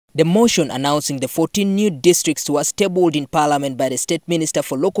The motion announcing the 14 new districts was tabled in Parliament by the State Minister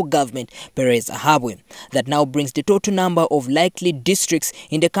for Local Government, Perez Ahabwe. That now brings the total number of likely districts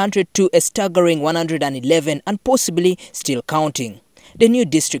in the country to a staggering 111 and possibly still counting. The new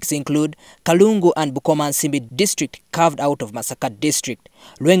districts include Kalungu and Bukomansimbi district carved out of Masaka district,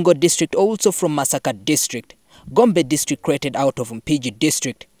 Lwengo district also from Masaka district, Gombe district created out of Mpigi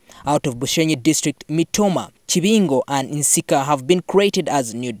district. Out of Bushenyi district, Mitoma, Chibingo and Insika have been created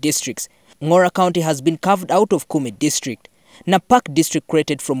as new districts. Ngora County has been carved out of Kumi district. Napak district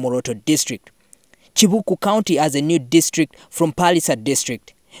created from Moroto district. Chibuku County as a new district from Palisa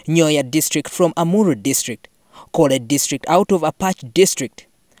district. Nyoya district from Amuru district. Kole district out of Apache district.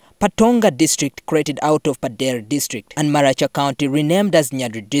 Patonga district created out of Padere district. And Maracha County renamed as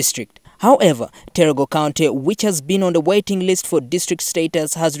Nyadri district. However, Terego County, which has been on the waiting list for district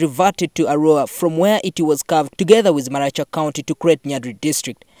status, has reverted to Arua from where it was carved together with Maracha County to create Nyadri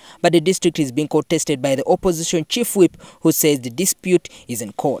district. But the district is being contested by the opposition chief whip, who says the dispute is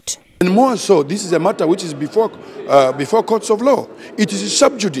in court. And more so, this is a matter which is before courts of law. It is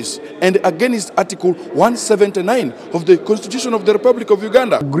sub judice and against Article 179 of the Constitution of the Republic of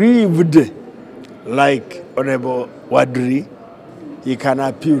Uganda. Grieved, like Honorable Wadri, he can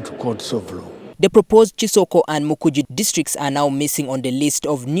appeal to courts of law. The proposed Chisoko and Mukuji districts are now missing on the list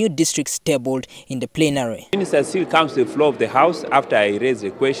of new districts tabled in the plenary. The minister still comes to the floor of the House after I raised the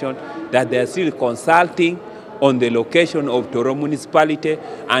question that they are still consulting on the location of Toro municipality,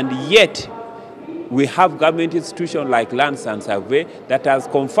 and yet we have government institutions like Lands and Survey that has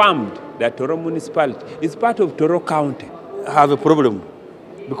confirmed that Toro municipality is part of Toro County. Have a problem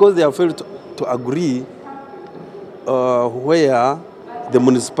because they have failed to agree where the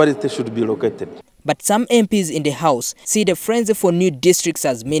municipality should be located. But some MPs in the House see the frenzy for new districts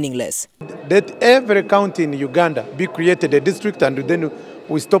as meaningless. That every county in Uganda be created a district, and then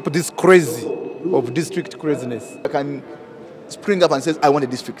we stop this crazy of district craziness. I can spring up and say, I want a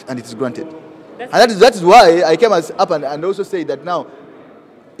district, and it is granted. And that is why I came up and also say that now,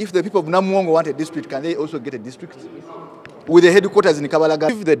 if the people of Namuongo want a district, can they also get a district? With the headquarters in Kabalaga.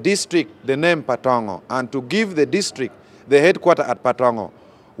 Give the district the name Patongo, and to give the district the headquarters at Patongo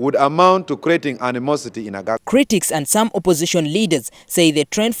would amount to creating animosity in Agaga. Critics and some opposition leaders say the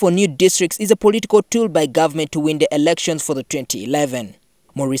trend for new districts is a political tool by government to win the elections for the 2011.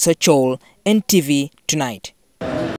 Maurice Chol, NTV Tonight.